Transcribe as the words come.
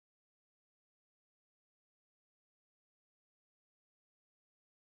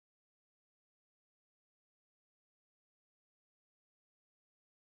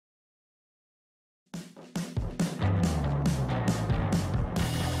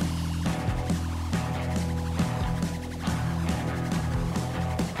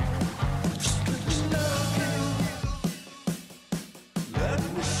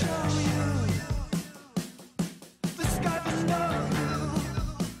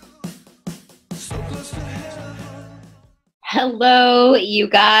Hello, you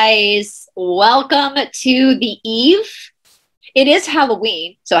guys. Welcome to the eve. It is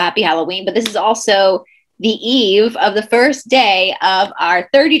Halloween, so happy Halloween, but this is also the eve of the first day of our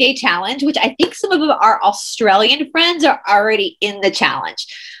 30-day challenge, which I think some of our Australian friends are already in the challenge.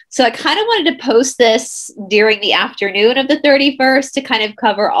 So I kind of wanted to post this during the afternoon of the 31st to kind of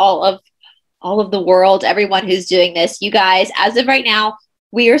cover all of the world, everyone who's doing this. You guys, as of right now,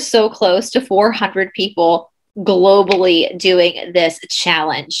 we are so close to 400 people globally doing this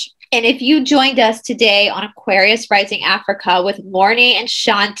challenge. And if you joined us today on Aquarius Rising Africa with Morning and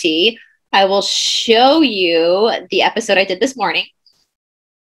Shanti, I will show you the episode I did this morning.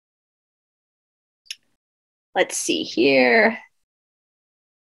 Let's see here.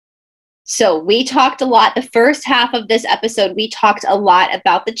 So we talked a lot. The first half of this episode, we talked a lot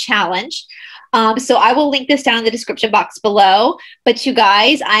about the challenge. So I will link this down in the description box below. But you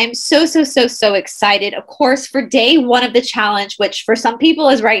guys, I'm so excited, of course, for day one of the challenge, which for some people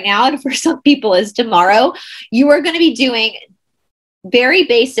is right now and for some people is tomorrow. You are going to be doing very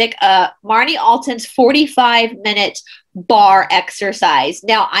basic Marnie Alton's 45-minute bar exercise.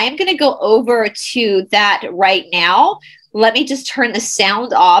 Now, I am going to go over to that right now. Let me just turn the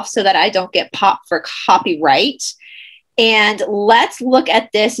sound off so that I don't get popped for copyright. And let's look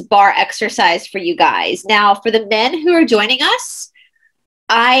at this bar exercise for you guys. Now, for the men who are joining us,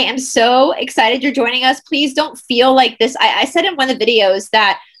 I am so excited you're joining us. Please don't feel like this. I said in one of the videos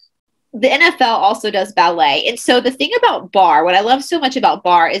that the NFL also does ballet. And so the thing about bar, what I love so much about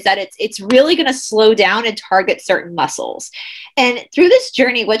bar is that it's really going to slow down and target certain muscles. And through this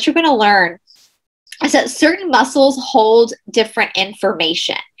journey, what you're going to learn is that certain muscles hold different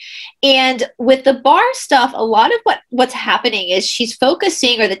information. And with the bar stuff, a lot of what's happening is she's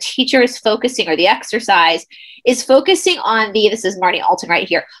focusing, or the teacher is focusing, or the exercise is focusing on this is Marnie Alton right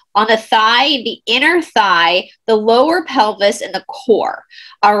here, on the thigh, the inner thigh, the lower pelvis, and the core.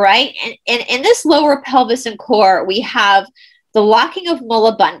 All right. And in this lower pelvis and core, we have the locking of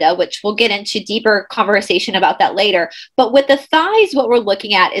Mula Bandha, which we'll get into deeper conversation about that later. But with the thighs, what we're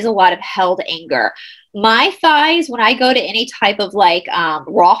looking at is a lot of held anger. My thighs, when I go to any type of like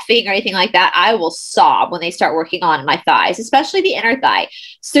roughing or anything like that, I will sob when they start working on my thighs, especially the inner thigh.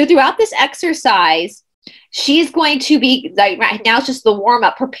 So throughout this exercise, she's going to be, like right now, it's just the warm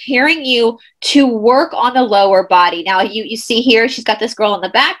up, preparing you to work on the lower body. Now you see here, she's got this girl in the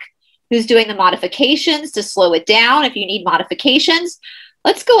back who's doing the modifications to slow it down if you need modifications.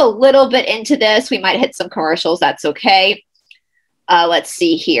 Let's go a little bit into this. We might hit some commercials. That's okay. Let's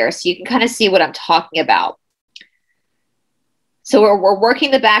see here. So you can kind of see what I'm talking about. So we're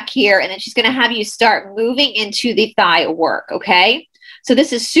working the back here, and then she's going to have you start moving into the thigh work, okay? So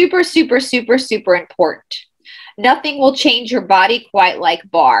this is super important. Nothing will change your body quite like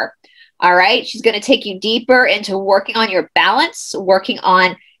bar, all right? She's going to take you deeper into working on your balance, working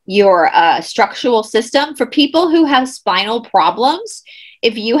on your structural system. For people who have spinal problems,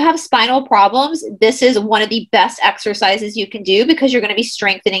 if you have spinal problems, this is one of the best exercises you can do because you're going to be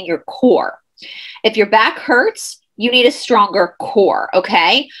strengthening your core. If your back hurts, you need a stronger core,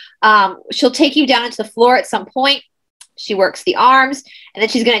 okay? She'll take you down into the floor at some point. She works the arms, and then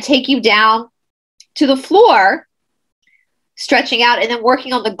she's going to take you down to the floor, stretching out, and then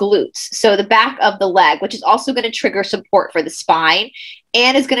working on the glutes. So the back of the leg, which is also going to trigger support for the spine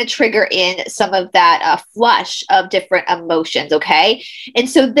and is going to trigger in some of that flush of different emotions, okay? And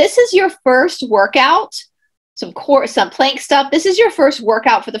so this is your first workout, some plank stuff. This is your first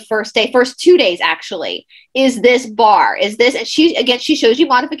workout for the first day, first 2 days actually, is this bar, is this, and she shows you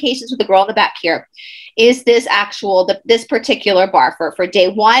modifications with the girl in the back here. Is this this particular bar for day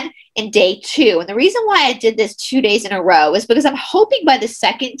one and day two. And the reason why I did this 2 days in a row is because I'm hoping by the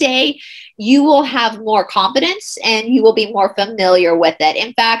second day, you will have more confidence and you will be more familiar with it.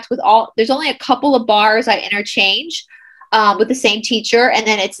 In fact, there's only a couple of bars I interchange with the same teacher, and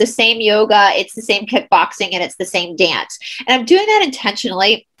then it's the same yoga, it's the same kickboxing, and it's the same dance. And I'm doing that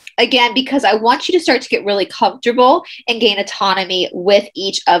intentionally, again, because I want you to start to get really comfortable and gain autonomy with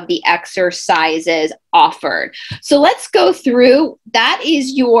each of the exercises offered. So let's go through. That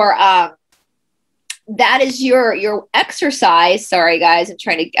is your exercise. Sorry, guys, I'm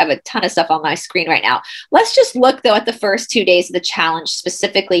trying to have a ton of stuff on my screen right now. Let's just look, though, at the first 2 days of the challenge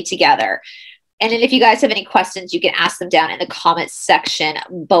specifically together. And then if you guys have any questions, you can ask them down in the comments section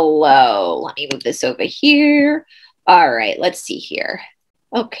below. Let me move this over here. All right, let's see here.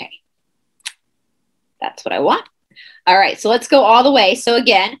 Okay, that's what I want. All right, so let's go all the way. So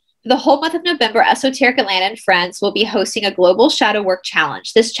again, For the whole month of November, Esoteric Atlanta and friends will be hosting a global shadow work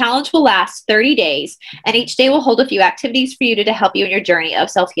challenge. This challenge will last 30 days, and each day will hold a few activities for you to help you in your journey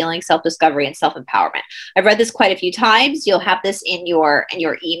of self-healing, self-discovery, and self-empowerment. I've read this quite a few times. You'll have this in your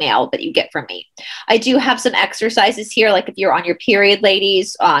email that you get from me. I do have some exercises here, like if you're on your period,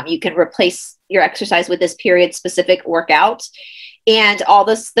 ladies, you can replace your exercise with this period specific workout and all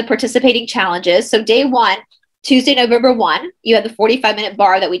the participating challenges. So day one, Tuesday, November 1, you have the 45-minute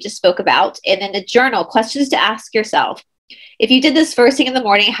bar that we just spoke about. And then the journal, questions to ask yourself. If you did this first thing in the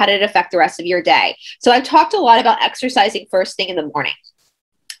morning, how did it affect the rest of your day? So I've talked a lot about exercising first thing in the morning.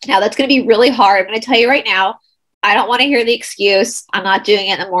 Now that's going to be really hard. I'm going to tell you right now, I don't want to hear the excuse, I'm not doing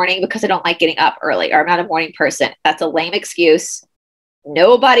it in the morning because I don't like getting up early, or I'm not a morning person. That's a lame excuse.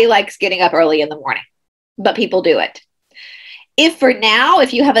 Nobody likes getting up early in the morning, but people do it.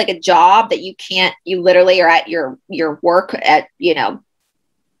 If you have like a job that you literally are at your work at,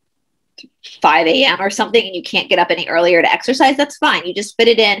 5 a.m. or something, and you can't get up any earlier to exercise, that's fine. You just fit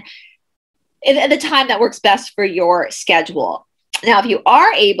it in at the time that works best for your schedule. Now, if you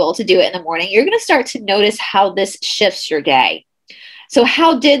are able to do it in the morning, you're going to start to notice how this shifts your day. So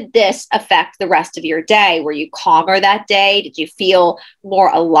how did this affect the rest of your day? Were you calmer that day? Did you feel more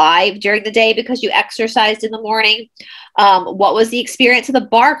alive during the day because you exercised in the morning? What was the experience of the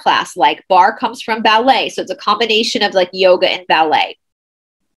barre class like? Barre comes from ballet, so it's a combination of like yoga and ballet.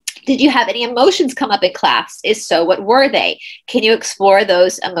 Did you have any emotions come up in class? If so, what were they? Can you explore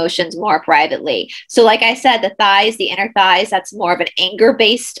those emotions more privately? So like I said, the thighs, the inner thighs, that's more of an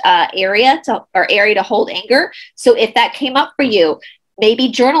anger-based area to hold anger. So if that came up for you, maybe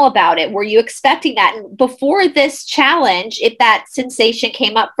journal about it. Were you expecting that? And before this challenge, if that sensation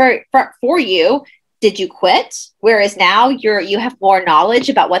came up for you, did you quit? Whereas now you have more knowledge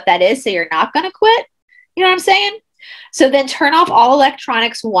about what that is, so you're not going to quit. You know what I'm saying? So then turn off all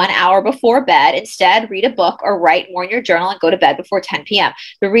electronics 1 hour before bed. Instead, read a book or write more in your journal and go to bed before 10 p.m.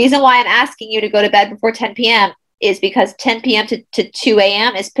 The reason why I'm asking you to go to bed before 10 p.m. is because 10 p.m. to 2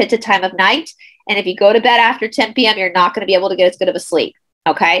 a.m. is pitta time of night. And if you go to bed after 10 p.m., you're not going to be able to get as good of a sleep.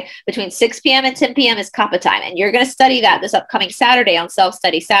 Okay. Between 6 p.m. and 10 p.m. is kappa time. And you're going to study that this upcoming Saturday on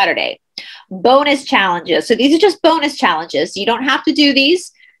Self-Study Saturday. Bonus challenges. So these are just bonus challenges. You don't have to do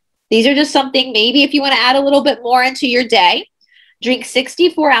these. These are just something maybe if you want to add a little bit more into your day. Drink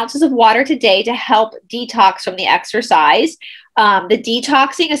 64 ounces of water today to help detox from the exercise. The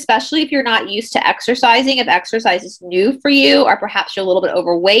detoxing, especially if you're not used to exercising, if exercise is new for you, or perhaps you're a little bit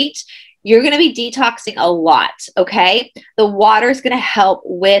overweight, you're going to be detoxing a lot, okay? The water is going to help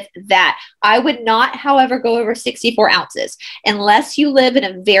with that. I would not, however, go over 64 ounces unless you live in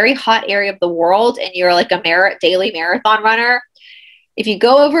a very hot area of the world and you're like a daily marathon runner. If you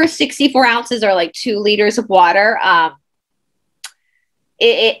go over 64 ounces or like 2 liters of water,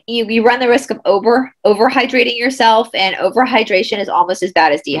 you run the risk of overhydrating yourself, and overhydration is almost as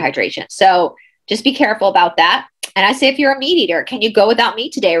bad as dehydration. So just be careful about that. And I say, if you're a meat eater, can you go without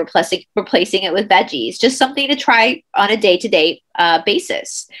meat today, replacing it with veggies? Just something to try on a day-to-day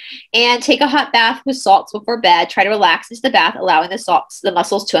basis. And take a hot bath with salts before bed. Try to relax into the bath, allowing the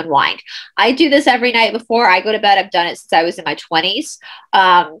muscles to unwind. I do this every night before I go to bed. I've done it since I was in my 20s.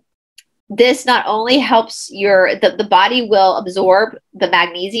 This not only helps the body will absorb the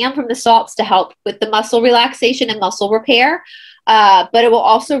magnesium from the salts to help with the muscle relaxation and muscle repair, but it will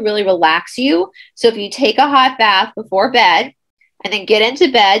also really relax you. So if you take a hot bath before bed and then get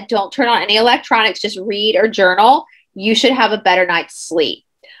into bed, don't turn on any electronics, just read or journal, you should have a better night's sleep.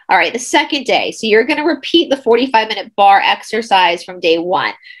 All right, the second day. So you're going to repeat the 45-minute barre exercise from day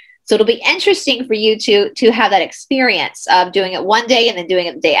 1. So it'll be interesting for you to have that experience of doing it one day and then doing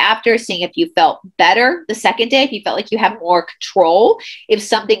it the day after, seeing if you felt better the second day, if you felt like you have more control, if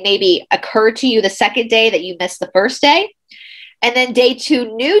something maybe occurred to you the second day that you missed the first day. And then day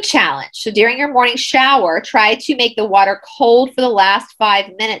 2, new challenge. So during your morning shower, try to make the water cold for the last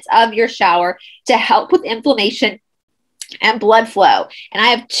 5 minutes of your shower to help with inflammation and blood flow. And I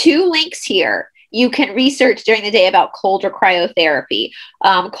have 2 links here. You can research during the day about cold or cryotherapy.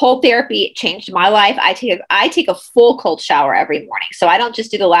 Cold therapy changed my life. I take a full cold shower every morning. So I don't just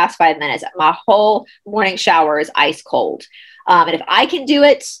do the last 5 minutes. My whole morning shower is ice cold. And if I can do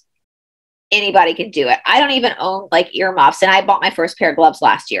it, anybody can do it. I don't even own like earmuffs, and I bought my first pair of gloves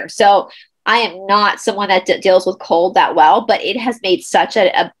last year. So I am not someone that deals with cold that well, but it has made such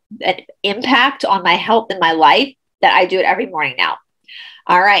an impact on my health and my life that I do it every morning now.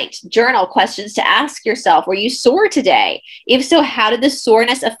 All right, journal questions to ask yourself. Were you sore today? If so, how did the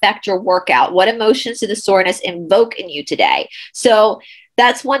soreness affect your workout? What emotions did the soreness invoke in you today? So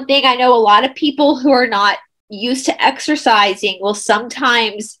that's one thing. I know a lot of people who are not used to exercising will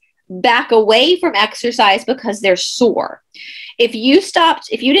sometimes back away from exercise because they're sore. If you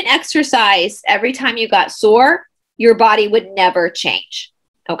didn't exercise every time you got sore, your body would never change.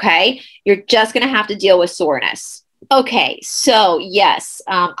 Okay. You're just going to have to deal with soreness. Okay. So yes,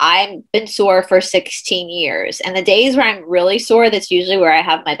 I've been sore for 16 years, and the days where I'm really sore, that's usually where I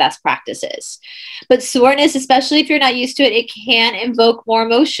have my best practices. But soreness, especially if you're not used to it, it can invoke more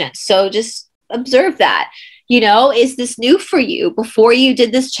emotion. So just observe that. Is this new for you? Before you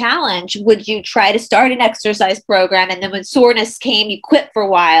did this challenge, would you try to start an exercise program? And then when soreness came, you quit for a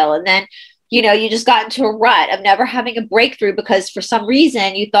while. And then, you just got into a rut of never having a breakthrough because for some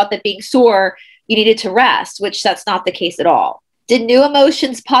reason you thought that being sore, you needed to rest, which that's not the case at all. Did new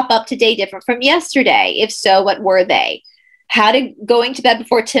emotions pop up today different from yesterday? If so, what were they? How did going to bed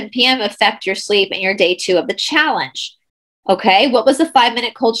before 10 p.m. affect your sleep and your day 2 of the challenge? Okay, what was the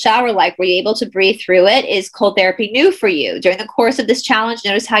 5-minute cold shower like? Were you able to breathe through it? Is cold therapy new for you? During the course of this challenge,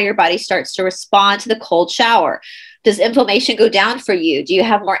 notice how your body starts to respond to the cold shower. Does inflammation go down for you? Do you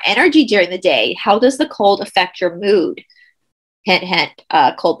have more energy during the day? How does the cold affect your mood? Hint, hint,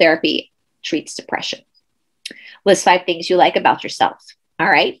 cold therapy treats depression. List 5 things you like about yourself. All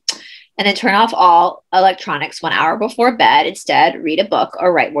right. And then turn off all electronics 1 hour before bed. Instead, read a book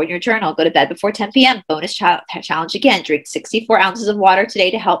or write more in your journal. Go to bed before 10 p.m. Bonus challenge again. Drink 64 ounces of water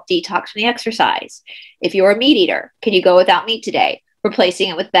today to help detox from the exercise. If you're a meat eater, can you go without meat today? Replacing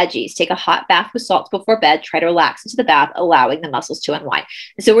it with veggies. Take a hot bath with salt before bed. Try to relax into the bath, allowing the muscles to unwind.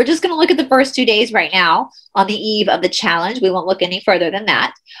 And so we're just going to look at the first 2 days right now on the eve of the challenge. We won't look any further than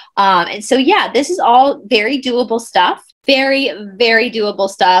that. And so, yeah, this is all very doable stuff. Very, very doable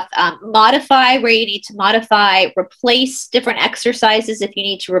stuff. Modify where you need to modify, replace different exercises if you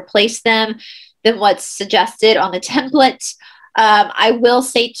need to replace them than what's suggested on the template. I will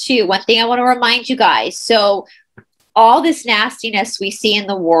say too, one thing I want to remind you guys. So all this nastiness we see in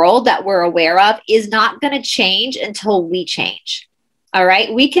the world that we're aware of is not going to change until we change. All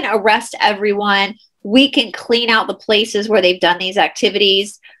right. We can arrest everyone. We can clean out the places where they've done these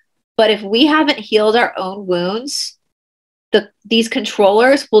activities. But if we haven't healed our own wounds, these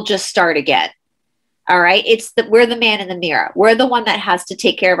controllers will just start again. All right. We're the man in the mirror. We're the one that has to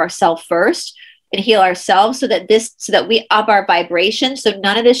take care of ourselves first and heal ourselves so that we up our vibration. So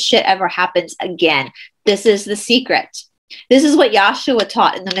none of this shit ever happens again. This is the secret. This is what Yahshua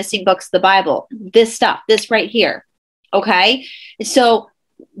taught in the missing books of the Bible. This stuff, this right here. Okay. And so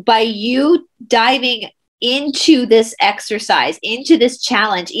by you diving into this exercise, into this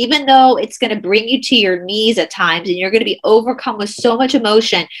challenge, even though it's going to bring you to your knees at times and you're going to be overcome with so much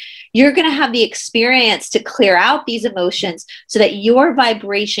emotion, you're going to have the experience to clear out these emotions so that your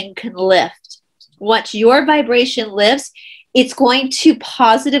vibration can lift. Once your vibration lifts, it's going to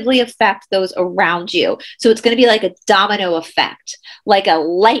positively affect those around you. So it's going to be like a domino effect, like a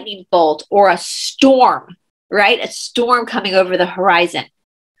lightning bolt or a storm, right? A storm coming over the horizon.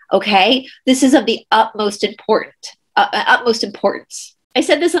 Okay, this is of the utmost importance. I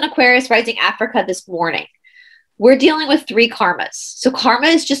said this on Aquarius Rising Africa this morning. We're dealing with 3 karmas. So karma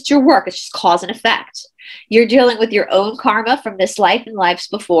is just your work. It's just cause and effect. You're dealing with your own karma from this life and lives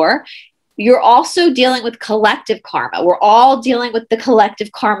before. You're also dealing with collective karma. We're all dealing with the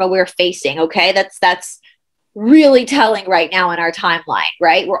collective karma we're facing. Okay, that's really telling right now in our timeline,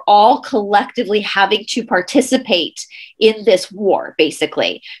 right? We're all collectively having to participate in this war,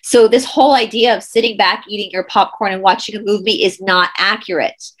 basically. So this whole idea of sitting back, eating your popcorn and watching a movie is not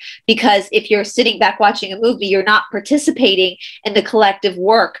accurate, because if you're sitting back watching a movie, you're not participating in the collective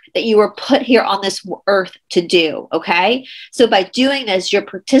work that you were put here on this earth to do, okay? So by doing this, you're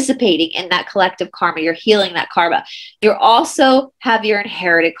participating in that collective karma. You're healing that karma. You also have your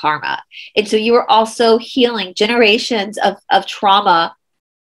inherited karma. And so you are also healing generations of trauma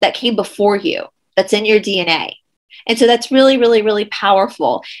that came before you, that's in your DNA. And so that's really, really, really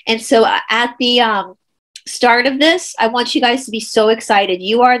powerful. And so at the start of this, I want you guys to be so excited.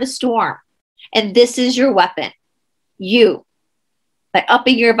 You are the storm, and this is your weapon. You, by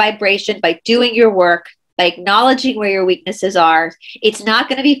upping your vibration, by doing your work, by acknowledging where your weaknesses are. It's not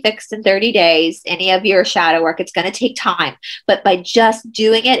going to be fixed in 30 days, any of your shadow work. It's going to take time. But by just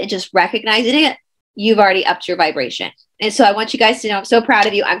doing it and just recognizing it, you've already upped your vibration. And so I want you guys to know I'm so proud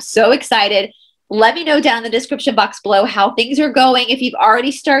of you. I'm so excited. Let me know down in the description box below how things are going. If you've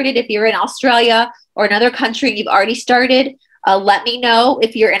already started, if you're in Australia or another country and you've already started, let me know.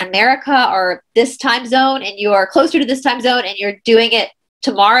 If you're in America or this time zone and you are closer to this time zone and you're doing it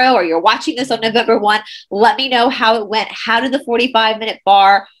tomorrow or you're watching this on November 1, let me know how it went. How did the 45-minute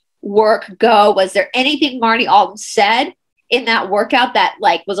bar work go? Was there anything Marty Alton said in that workout that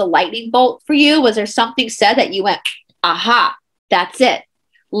like was a lightning bolt for you? Was there something said that you went, aha, that's it?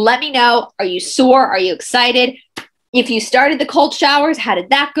 Let me know. Are you sore? Are you excited? If you started the cold showers, how did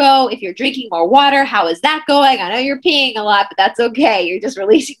that go? If you're drinking more water, how is that going? I know you're peeing a lot, but that's okay. You're just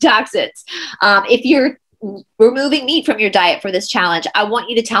releasing toxins. If you're removing meat from your diet for this challenge, I want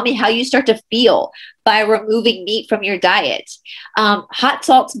you to tell me how you start to feel by removing meat from your diet. Hot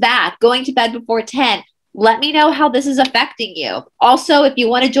salts bath, going to bed before 10. Let me know how this is affecting you. Also, if you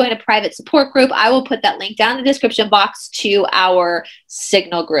want to join a private support group, I will put that link down in the description box to our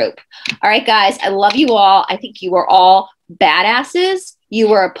Signal group. All right, guys, I love you all. I think you are all badasses. You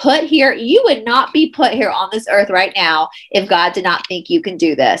were put here. You would not be put here on this earth right now if God did not think you can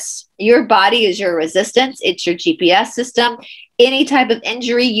do this. Your body is your resistance. It's your GPS system. Any type of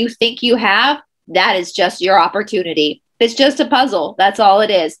injury you think you have, that is just your opportunity. It's just a puzzle. That's all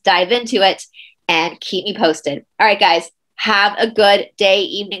it is. Dive into it and keep me posted. All right, guys, have a good day,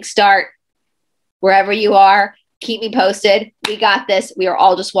 evening start, wherever you are. Keep me posted. We got this. We are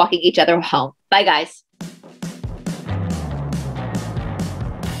all just walking each other home. Bye, guys.